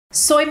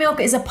Soy milk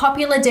is a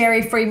popular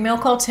dairy-free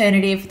milk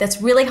alternative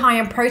that's really high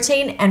in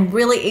protein and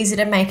really easy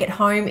to make at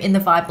home in the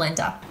Vibe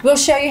blender. We'll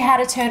show you how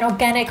to turn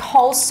organic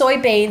whole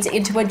soybeans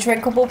into a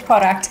drinkable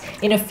product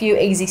in a few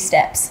easy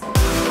steps.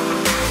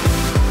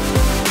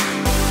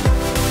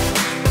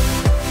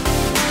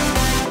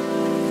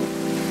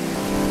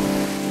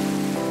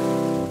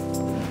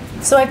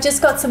 So I've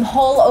just got some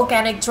whole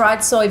organic dried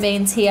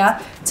soybeans here.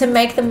 To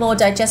make them more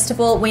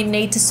digestible, we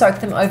need to soak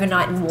them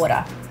overnight in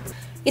water.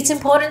 It's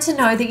important to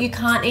know that you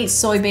can't eat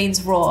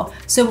soybeans raw,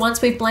 so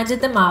once we've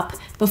blended them up,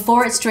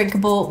 before it's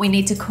drinkable, we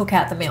need to cook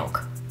out the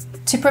milk.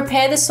 To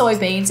prepare the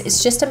soybeans,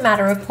 it's just a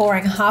matter of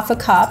pouring half a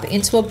cup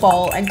into a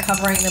bowl and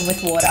covering them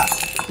with water.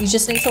 You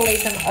just need to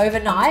leave them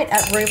overnight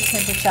at room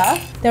temperature.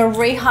 They'll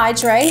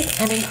rehydrate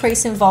and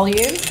increase in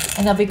volume,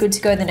 and they'll be good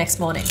to go the next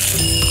morning.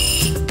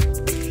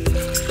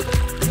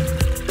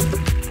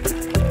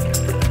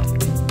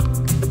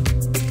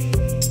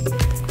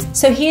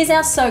 So here's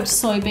our soaked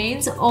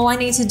soybeans. All I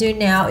need to do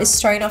now is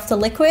strain off the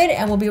liquid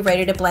and we'll be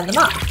ready to blend them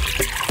up.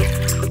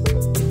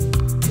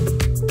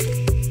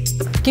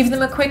 Give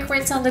them a quick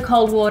rinse under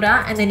cold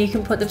water and then you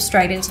can put them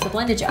straight into the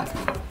blender jug.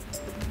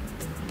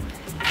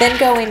 Then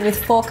go in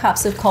with 4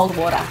 cups of cold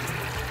water.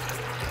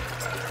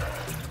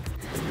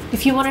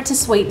 If you wanted to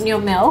sweeten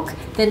your milk,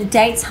 then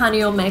dates,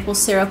 honey or maple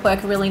syrup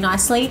work really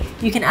nicely.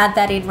 You can add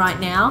that in right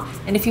now.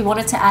 And if you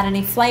wanted to add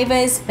any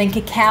flavors, then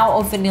cacao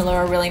or vanilla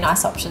are really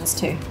nice options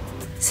too.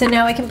 So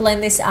now we can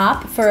blend this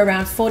up for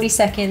around 40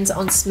 seconds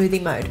on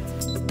smoothie mode.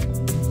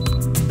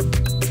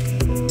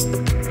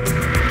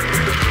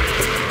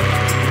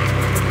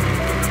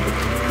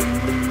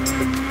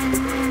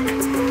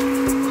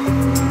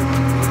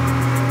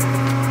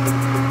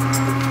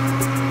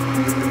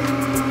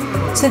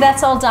 So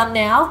that's all done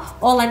now.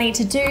 All I need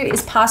to do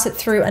is pass it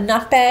through a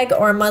nut bag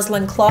or a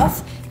muslin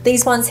cloth.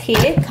 These ones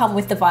here come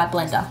with the Vibe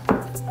blender.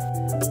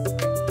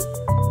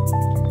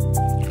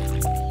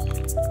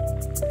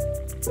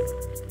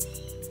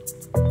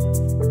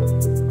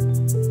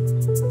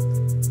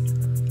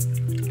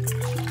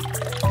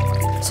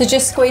 So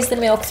just squeeze the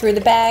milk through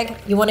the bag.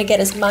 You want to get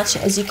as much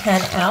as you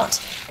can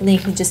out, and then you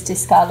can just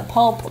discard the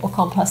pulp or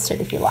compost it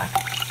if you like.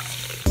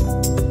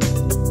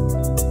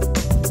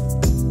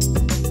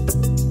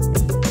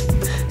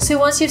 So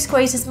once you've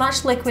squeezed as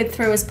much liquid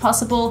through as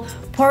possible,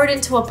 pour it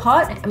into a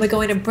pot, and we're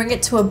going to bring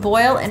it to a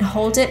boil and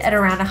hold it at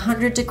around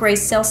 100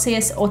 degrees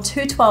Celsius or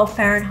 212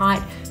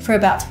 Fahrenheit for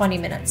about 20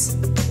 minutes.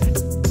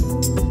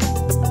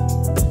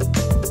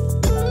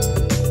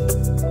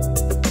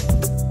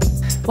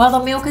 While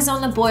the milk is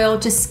on the boil,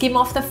 just skim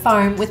off the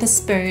foam with a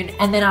spoon,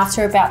 and then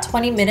after about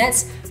 20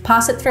 minutes,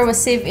 pass it through a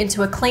sieve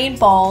into a clean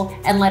bowl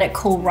and let it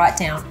cool right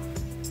down.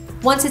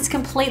 Once it's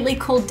completely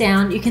cooled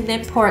down, you can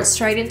then pour it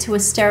straight into a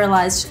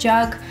sterilized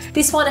jug.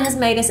 This one has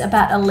made us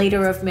about 1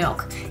 liter of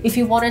milk. If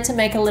you wanted to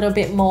make a little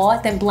bit more,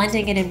 then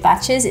blending it in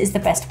batches is the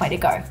best way to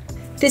go.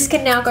 This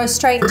can now go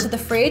straight into the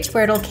fridge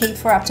where it'll keep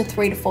for up to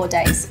 3 to 4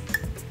 days.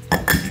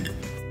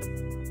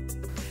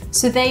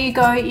 So there you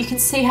go, you can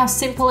see how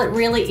simple it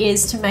really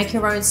is to make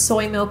your own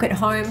soy milk at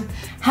home.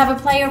 Have a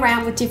play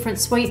around with different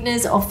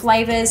sweeteners or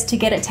flavors to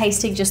get it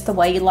tasting just the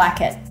way you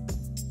like it.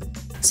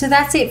 So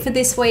that's it for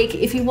this week.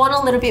 If you want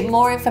a little bit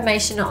more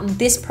information on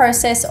this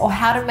process or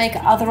how to make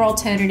other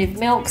alternative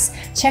milks,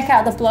 check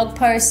out the blog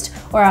post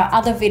or our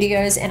other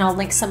videos and I'll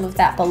link some of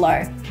that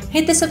below.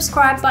 Hit the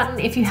subscribe button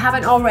if you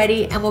haven't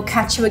already and we'll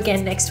catch you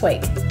again next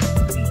week.